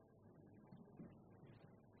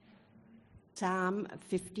Psalm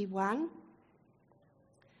 51.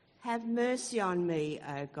 Have mercy on me,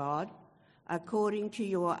 O God, according to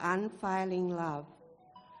your unfailing love.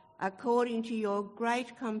 According to your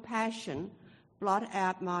great compassion, blot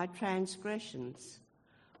out my transgressions.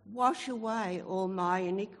 Wash away all my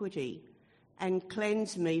iniquity and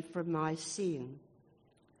cleanse me from my sin.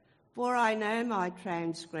 For I know my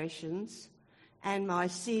transgressions, and my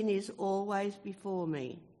sin is always before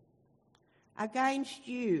me. Against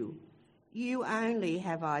you, you only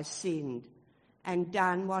have I sinned and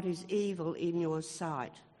done what is evil in your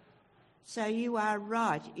sight. So you are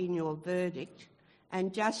right in your verdict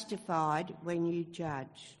and justified when you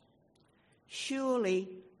judge. Surely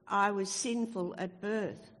I was sinful at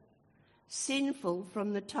birth, sinful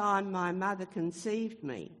from the time my mother conceived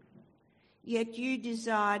me. Yet you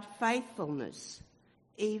desired faithfulness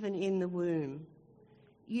even in the womb.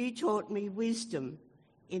 You taught me wisdom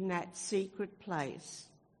in that secret place.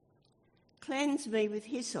 Cleanse me with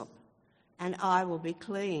hyssop, and I will be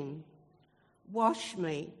clean. Wash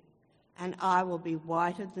me, and I will be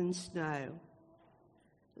whiter than snow.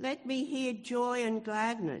 Let me hear joy and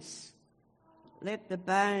gladness. Let the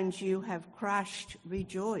bones you have crushed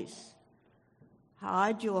rejoice.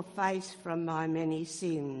 Hide your face from my many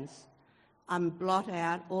sins, and blot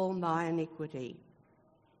out all my iniquity.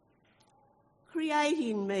 Create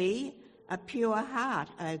in me a pure heart,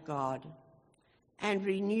 O God, and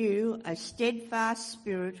renew a steadfast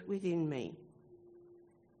spirit within me.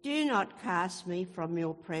 Do not cast me from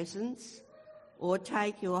your presence, or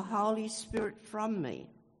take your Holy Spirit from me.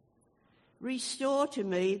 Restore to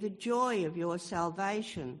me the joy of your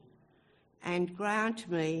salvation, and grant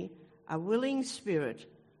me a willing spirit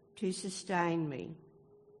to sustain me.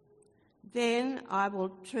 Then I will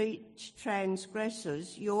teach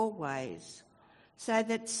transgressors your ways, so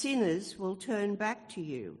that sinners will turn back to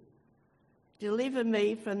you. Deliver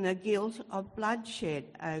me from the guilt of bloodshed,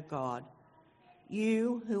 O God,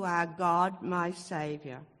 you who are God, my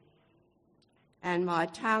Saviour. And my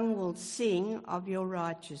tongue will sing of your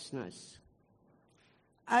righteousness.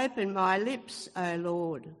 Open my lips, O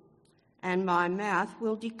Lord, and my mouth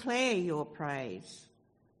will declare your praise.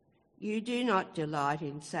 You do not delight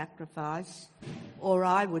in sacrifice, or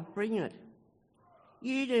I would bring it.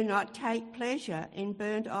 You do not take pleasure in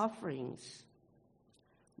burnt offerings.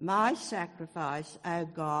 My sacrifice, O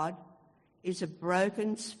God, is a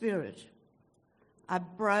broken spirit, a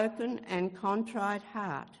broken and contrite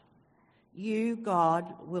heart. You,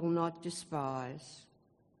 God, will not despise.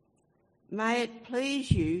 May it please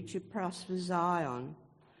you to prosper Zion,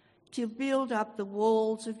 to build up the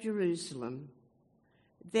walls of Jerusalem.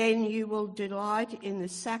 Then you will delight in the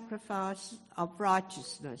sacrifice of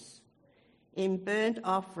righteousness, in burnt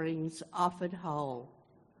offerings offered whole.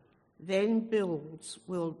 Then bulls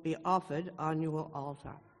will be offered on your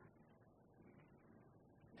altar.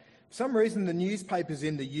 For some reason, the newspapers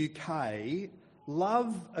in the UK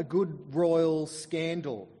love a good royal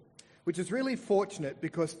scandal, which is really fortunate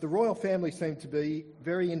because the royal family seem to be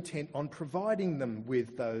very intent on providing them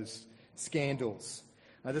with those scandals.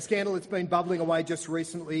 The scandal that's been bubbling away just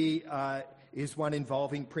recently is one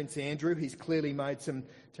involving Prince Andrew. He's clearly made some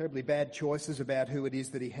terribly bad choices about who it is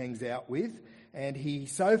that he hangs out with, and he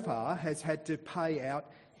so far has had to pay out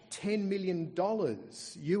 $10 million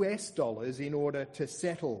US dollars in order to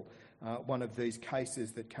settle one of these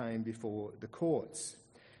cases that came before the courts.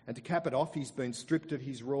 And to cap it off, he's been stripped of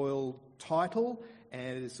his royal title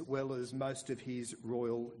as well as most of his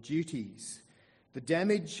royal duties. The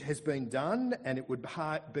damage has been done, and it would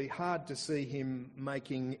be hard to see him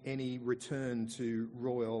making any return to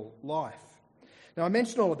royal life. Now, I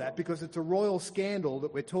mention all of that because it's a royal scandal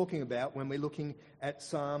that we're talking about when we're looking at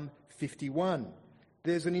Psalm 51.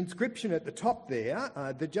 There's an inscription at the top there,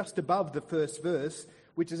 just above the first verse,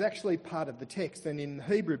 which is actually part of the text. And in the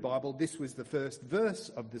Hebrew Bible, this was the first verse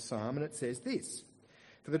of the psalm, and it says this: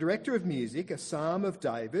 "For the director of music, a psalm of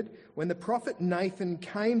David, when the prophet Nathan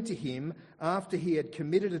came to him after he had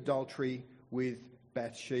committed adultery with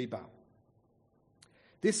Bathsheba."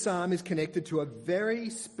 This psalm is connected to a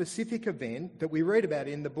very specific event that we read about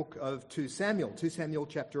in the book of 2 Samuel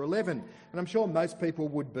chapter 11. And I'm sure most people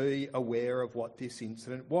would be aware of what this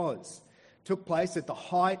incident was. It took place at the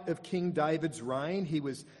height of King David's reign. He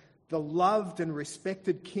was the loved and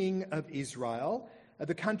respected king of Israel.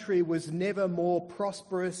 The country was never more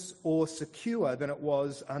prosperous or secure than it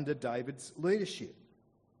was under David's leadership.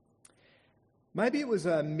 Maybe it was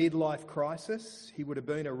a midlife crisis. He would have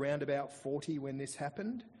been around about 40 when this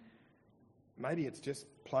happened. Maybe it's just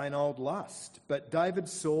plain old lust. But David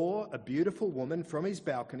saw a beautiful woman from his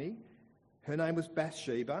balcony. Her name was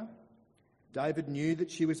Bathsheba. David knew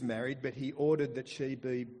that she was married, but he ordered that she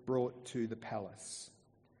be brought to the palace.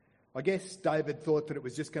 I guess David thought that it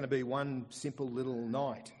was just going to be one simple little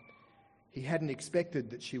night. He hadn't expected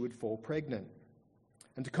that she would fall pregnant.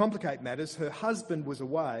 And to complicate matters, her husband was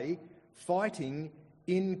away fighting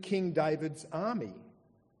in King David's army.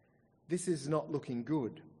 This is not looking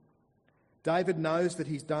good. David knows that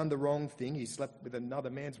he's done the wrong thing. He slept with another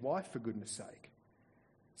man's wife, for goodness sake.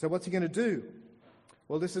 So what's he going to do?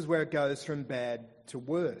 Well, this is where it goes from bad to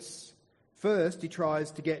worse. First, he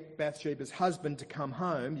tries to get Bathsheba's husband to come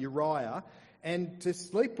home, Uriah, and to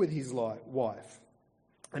sleep with his wife.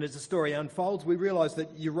 And as the story unfolds, we realise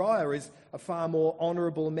that Uriah is a far more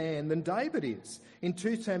honourable man than David is. In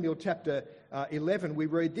 2 Samuel chapter 11, we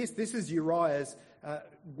read this. This is Uriah's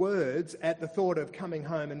words at the thought of coming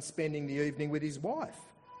home and spending the evening with his wife.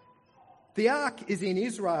 The ark is in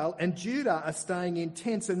Israel and Judah are staying in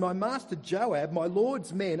tents, and my master Joab, my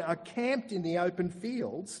Lord's men, are camped in the open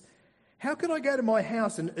fields. How can I go to my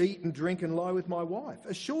house and eat and drink and lie with my wife?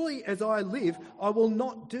 As surely as I live, I will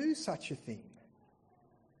not do such a thing.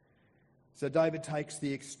 So David takes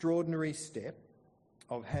the extraordinary step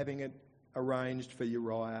of having it arranged for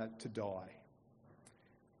Uriah to die.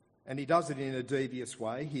 And he does it in a devious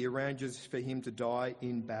way. He arranges for him to die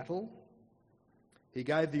in battle. He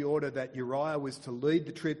gave the order that Uriah was to lead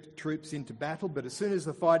the troops into battle, but as soon as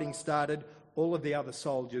the fighting started, all of the other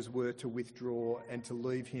soldiers were to withdraw and to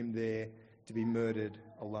leave him there to be murdered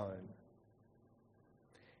alone.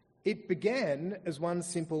 It began as one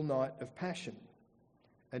simple night of passion,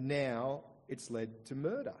 and now it's led to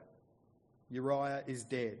murder. Uriah is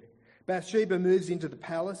dead. Bathsheba moves into the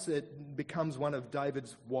palace. It becomes one of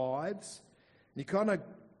David's wives. You kind of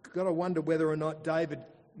got to wonder whether or not David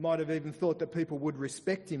might have even thought that people would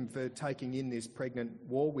respect him for taking in this pregnant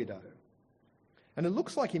war widow. And it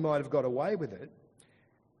looks like he might have got away with it.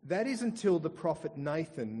 That is until the prophet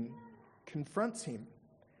Nathan confronts him.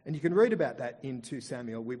 And you can read about that in 2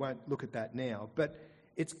 Samuel. We won't look at that now. But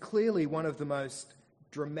it's clearly one of the most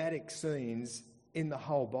dramatic scenes in the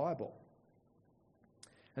whole Bible.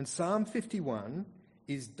 And Psalm 51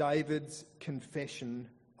 is David's confession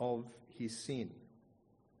of his sin.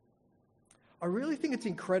 I really think it's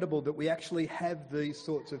incredible that we actually have these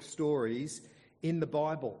sorts of stories in the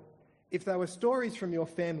Bible. If they were stories from your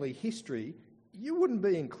family history, you wouldn't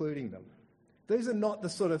be including them. These are not the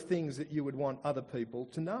sort of things that you would want other people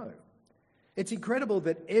to know. It's incredible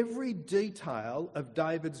that every detail of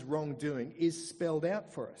David's wrongdoing is spelled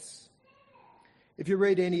out for us. If you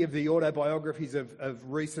read any of the autobiographies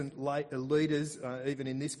of recent leaders, even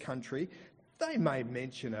in this country, they may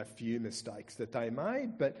mention a few mistakes that they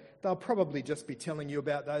made, but they'll probably just be telling you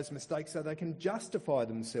about those mistakes so they can justify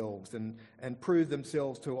themselves and prove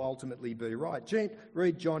themselves to ultimately be right.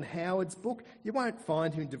 Read John Howard's book. You won't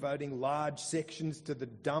find him devoting large sections to the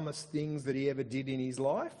dumbest things that he ever did in his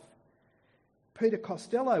life. Peter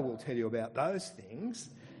Costello will tell you about those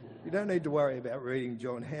things. You don't need to worry about reading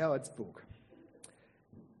John Howard's book.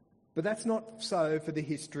 But that's not so for the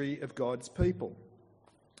history of God's people.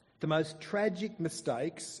 The most tragic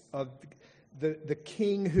mistakes of the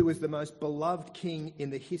king who was the most beloved king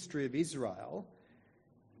in the history of Israel,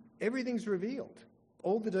 everything's revealed.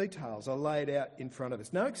 All the details are laid out in front of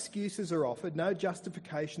us. No excuses are offered, no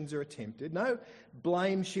justifications are attempted, no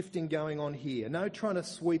blame shifting going on here, no trying to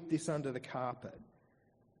sweep this under the carpet.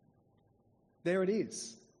 There it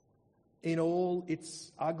is, in all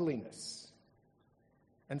its ugliness.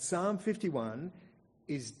 And Psalm 51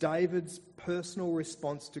 is David's personal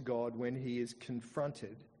response to God when he is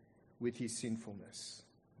confronted with his sinfulness.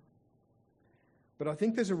 But I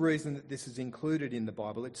think there's a reason that this is included in the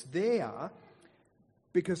Bible. It's there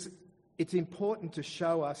because it's important to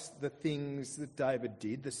show us the things that David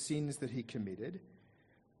did, the sins that he committed,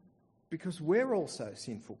 because we're also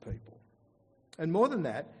sinful people. And more than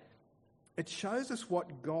that, it shows us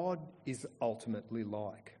what God is ultimately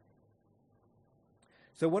like.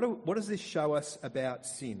 So what does this show us about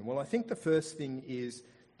sin? Well, I think the first thing is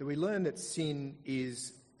that we learn that sin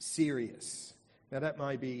is serious. Now, that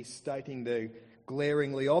may be stating the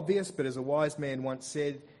glaringly obvious, but as a wise man once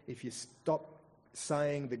said, if you stop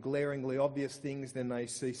saying the glaringly obvious things, then they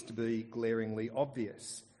cease to be glaringly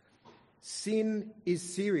obvious. Sin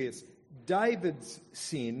is serious. David's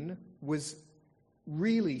sin was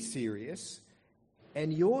really serious,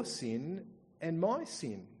 and your sin and my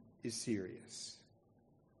sin is serious.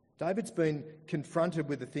 David's been confronted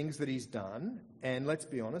with the things that he's done, and let's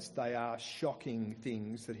be honest, they are shocking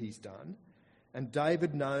things that he's done. And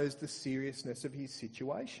David knows the seriousness of his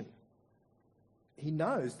situation. He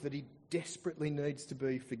knows that he desperately needs to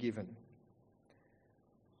be forgiven.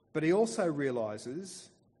 But he also realises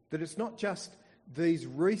That it's not just these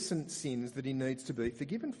recent sins that he needs to be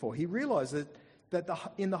forgiven for. He realises that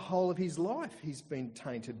in the whole of his life he's been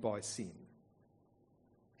tainted by sin.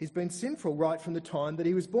 He's been sinful right from the time that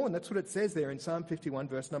he was born. That's what it says there in Psalm 51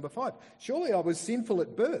 verse number 5. Surely I was sinful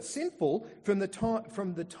at birth, sinful from the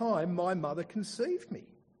time my mother conceived me.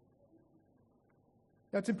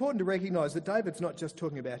 Now it's important to recognise that David's not just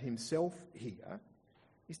talking about himself here.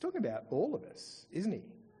 He's talking about all of us, isn't he?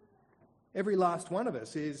 Every last one of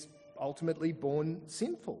us is ultimately born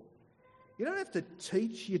sinful. You don't have to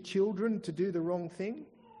teach your children to do the wrong thing.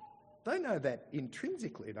 They know that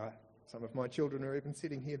intrinsically. Now, some of my children are even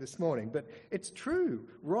sitting here this morning, but it's true.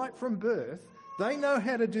 Right from birth, they know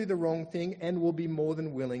how to do the wrong thing and will be more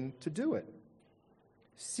than willing to do it.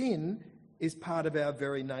 Sin is part of our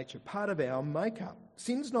very nature, part of our makeup.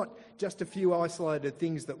 Sin's not just a few isolated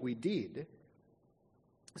things that we did.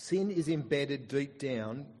 Sin is embedded deep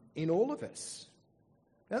down in all of us.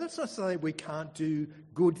 Now, that's not to say we can't do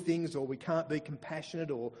good things or we can't be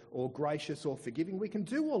compassionate or gracious or forgiving. We can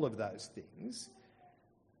do all of those things.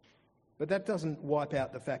 But that doesn't wipe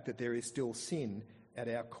out the fact that there is still sin at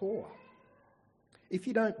our core. If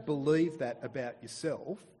you don't believe that about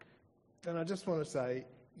yourself, then I just want to say,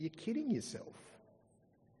 you're kidding yourself.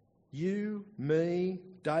 You, me,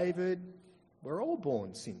 David, we're all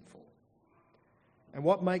born sinful. And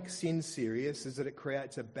what makes sin serious is that it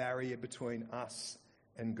creates a barrier between us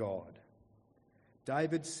and God.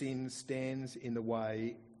 David's sin stands in the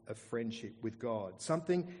way of friendship with God.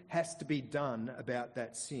 Something has to be done about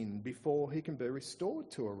that sin before he can be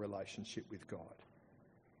restored to a relationship with God.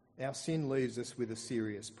 Our sin leaves us with a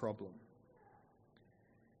serious problem.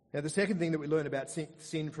 Now, the second thing that we learn about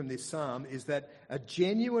sin from this psalm is that a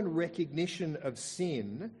genuine recognition of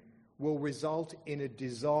sin will result in a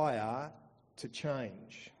desire to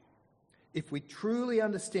change. If we truly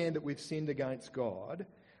understand that we've sinned against God,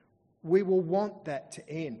 we will want that to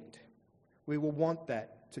end. We will want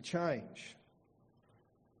that to change.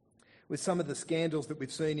 With some of the scandals that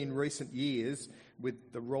we've seen in recent years,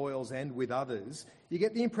 with the royals and with others, you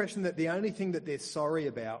get the impression that the only thing that they're sorry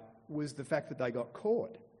about was the fact that they got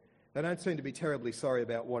caught. They don't seem to be terribly sorry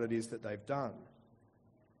about what it is that they've done.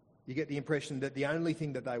 You get the impression that the only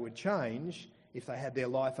thing that they would change if they had their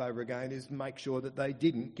life over again is make sure that they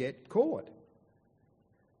didn't get caught.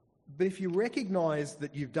 But if you recognise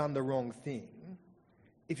that you've done the wrong thing,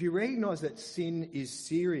 if you recognise that sin is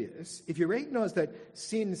serious, if you recognise that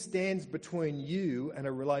sin stands between you and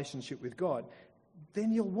a relationship with God,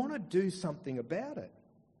 then you'll want to do something about it.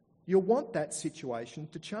 You'll want that situation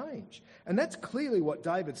to change. And that's clearly what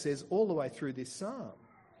David says all the way through this psalm.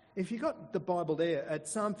 If you've got the Bible there at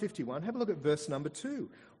Psalm 51, have a look at verse number 2.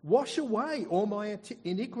 Wash away all my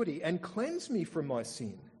iniquity and cleanse me from my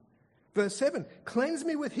sin. Verse 7, cleanse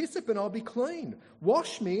me with hyssop and I'll be clean.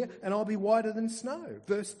 Wash me and I'll be whiter than snow.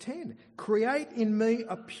 Verse 10, create in me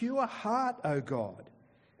a pure heart, O God,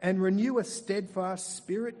 and renew a steadfast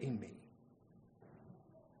spirit in me.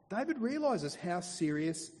 David realises how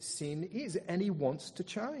serious sin is and he wants to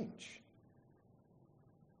change.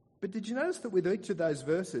 But did you notice that with each of those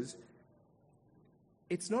verses,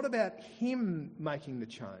 it's not about him making the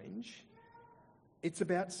change. It's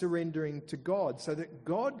about surrendering to God so that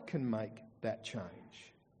God can make that change.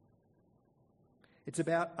 It's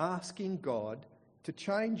about asking God to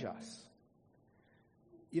change us.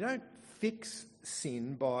 You don't fix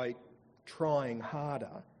sin by trying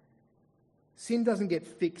harder. Sin doesn't get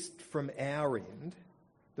fixed from our end.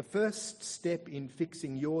 The first step in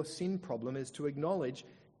fixing your sin problem is to acknowledge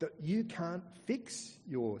that you can't fix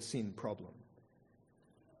your sin problem.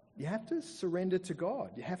 You have to surrender to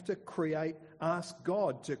God. You have to ask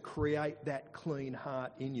God to create that clean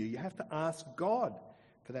heart in you. You have to ask God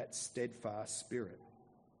for that steadfast spirit.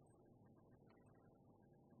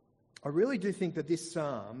 I really do think that this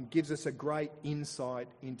psalm gives us a great insight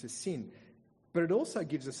into sin, but it also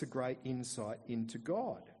gives us a great insight into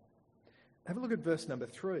God. Have a look at verse number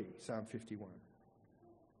 3, Psalm 51.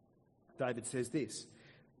 David says this,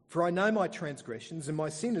 "For I know my transgressions, and my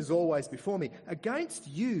sin is always before me. Against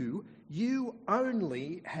you, you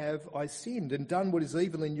only have I sinned and done what is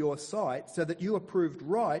evil in your sight, so that you are proved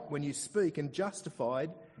right when you speak and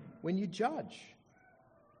justified when you judge."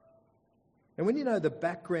 And when you know the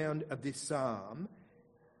background of this psalm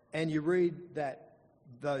and you read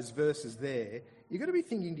those verses there, you've got to be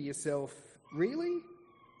thinking to yourself, really?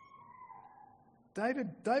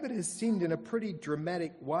 David has sinned in a pretty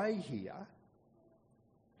dramatic way here.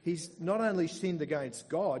 He's not only sinned against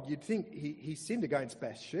God, you'd think he sinned against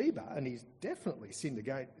Bathsheba, and he's definitely sinned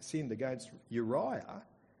against Uriah.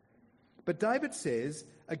 But David says,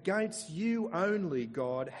 "Against you only,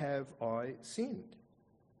 God, have I sinned."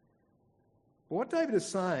 But what David is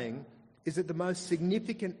saying is that the most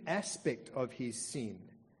significant aspect of his sin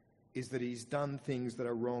is that he's done things that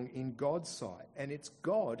are wrong in God's sight, and it's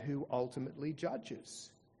God who ultimately judges.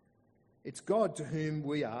 It's God to whom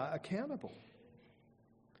we are accountable.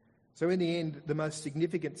 So in the end, the most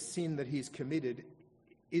significant sin that he's committed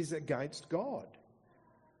is against God.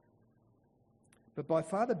 But by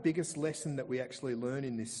far the biggest lesson that we actually learn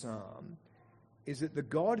in this psalm is that the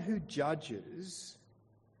God who judges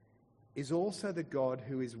is also the God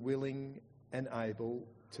who is willing and able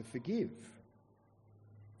to forgive.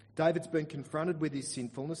 David's been confronted with his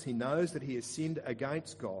sinfulness. He knows that he has sinned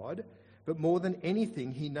against God, but more than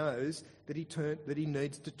anything, he knows that he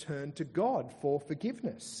needs to turn to God for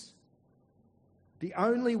forgiveness. The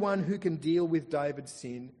only one who can deal with David's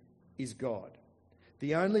sin is God.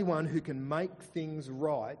 The only one who can make things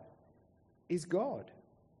right is God.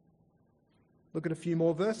 Look at a few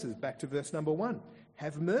more verses, back to verse number 1.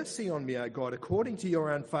 Have mercy on me, O God, according to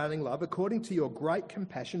your unfailing love, according to your great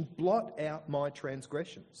compassion, blot out my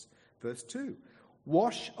transgressions. Verse 2.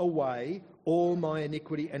 Wash away all my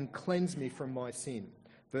iniquity and cleanse me from my sin.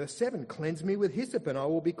 Verse 7. Cleanse me with hyssop and I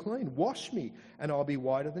will be clean. Wash me and I'll be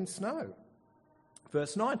whiter than snow.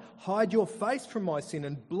 Verse 9. Hide your face from my sin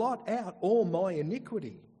and blot out all my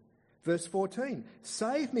iniquity. Verse 14.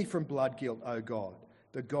 Save me from blood guilt, O God,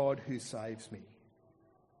 the God who saves me.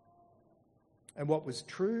 And what was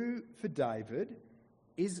true for David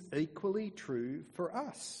is equally true for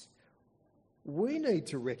us. We need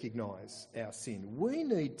to recognise our sin. We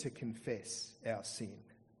need to confess our sin.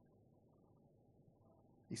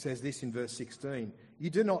 He says this in verse 16, you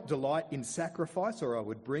do not delight in sacrifice, or I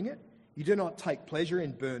would bring it. You do not take pleasure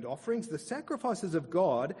in burnt offerings. The sacrifices of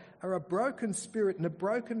God are a broken spirit and a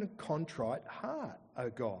broken and contrite heart, O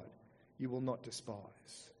God, you will not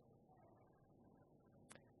despise.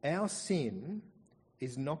 Our sin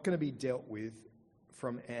is not going to be dealt with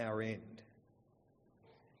from our end.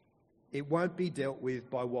 It won't be dealt with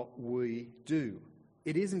by what we do.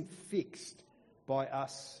 It isn't fixed by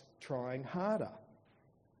us trying harder.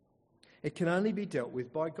 It can only be dealt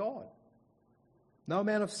with by God. No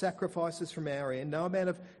amount of sacrifices from our end, no amount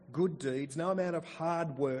of good deeds, no amount of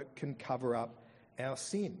hard work can cover up our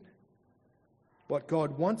sin. What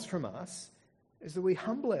God wants from us is that we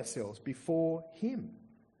humble ourselves before Him.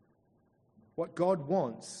 What God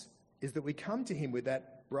wants is that we come to Him with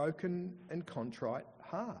that broken and contrite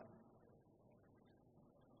heart.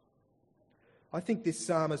 I think this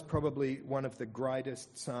psalm is probably one of the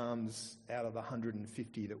greatest psalms out of the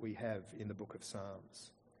 150 that we have in the book of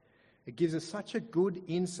Psalms. It gives us such a good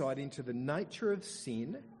insight into the nature of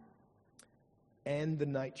sin and the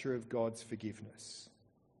nature of God's forgiveness.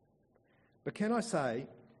 But can I say,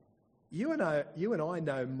 you and I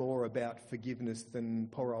know more about forgiveness than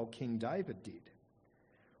poor old King David did.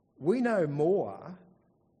 We know more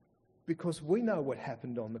because we know what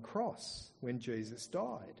happened on the cross when Jesus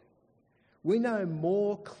died. We know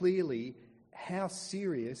more clearly how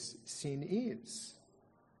serious sin is.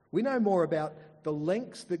 We know more about the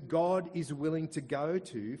lengths that God is willing to go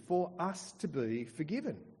to for us to be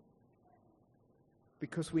forgiven,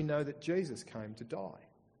 because we know that Jesus came to die.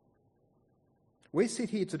 We sit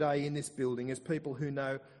here today in this building as people who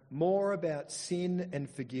know more about sin and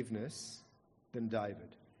forgiveness than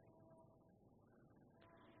David.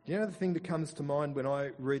 Do you know the thing that comes to mind when I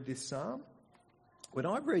read this psalm? When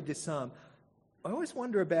I read this psalm, I always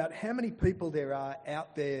wonder about how many people there are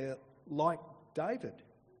out there like David.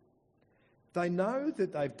 They know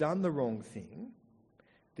that they've done the wrong thing.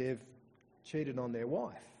 They've cheated on their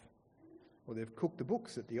wife, or they've cooked the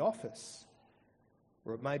books at the office,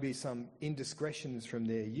 or it may be some indiscretions from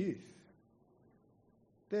their youth.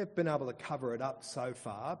 They've been able to cover it up so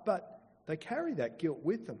far, but they carry that guilt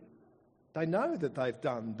with them. They know that they've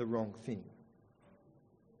done the wrong thing.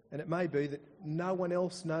 And it may be that no one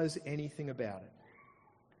else knows anything about it.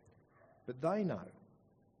 But they know.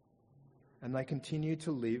 And they continue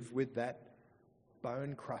to live with that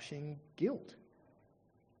bone-crushing guilt.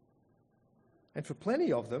 And for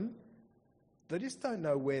plenty of them, they just don't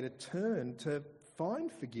know where to turn to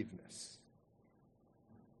find forgiveness.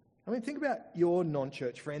 I mean, think about your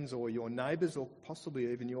non-church friends or your neighbours or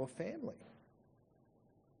possibly even your family.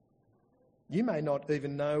 You may not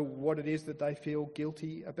even know what it is that they feel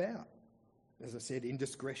guilty about. As I said,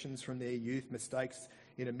 indiscretions from their youth, mistakes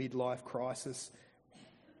in a midlife crisis,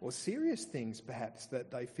 or serious things perhaps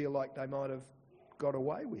that they feel like they might have got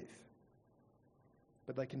away with.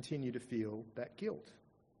 But they continue to feel that guilt.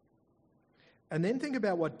 And then think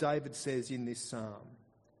about what David says in this psalm.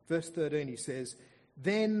 Verse 13, he says,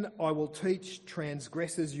 "Then I will teach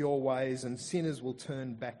transgressors your ways and sinners will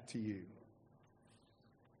turn back to you."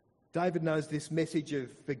 David knows this message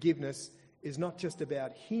of forgiveness is not just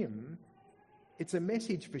about him, it's a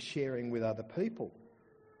message for sharing with other people.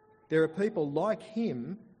 There are people like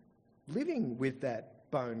him living with that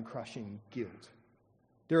bone-crushing guilt.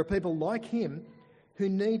 There are people like him who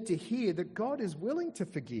need to hear that God is willing to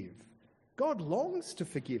forgive. God longs to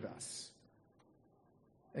forgive us.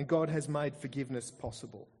 And God has made forgiveness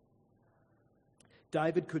possible.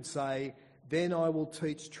 David could say, "Then I will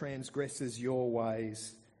teach transgressors your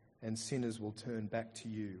ways, and sinners will turn back to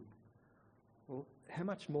you." Well, how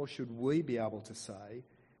much more should we be able to say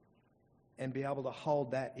and be able to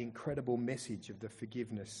hold that incredible message of the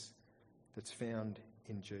forgiveness that's found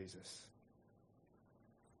in Jesus?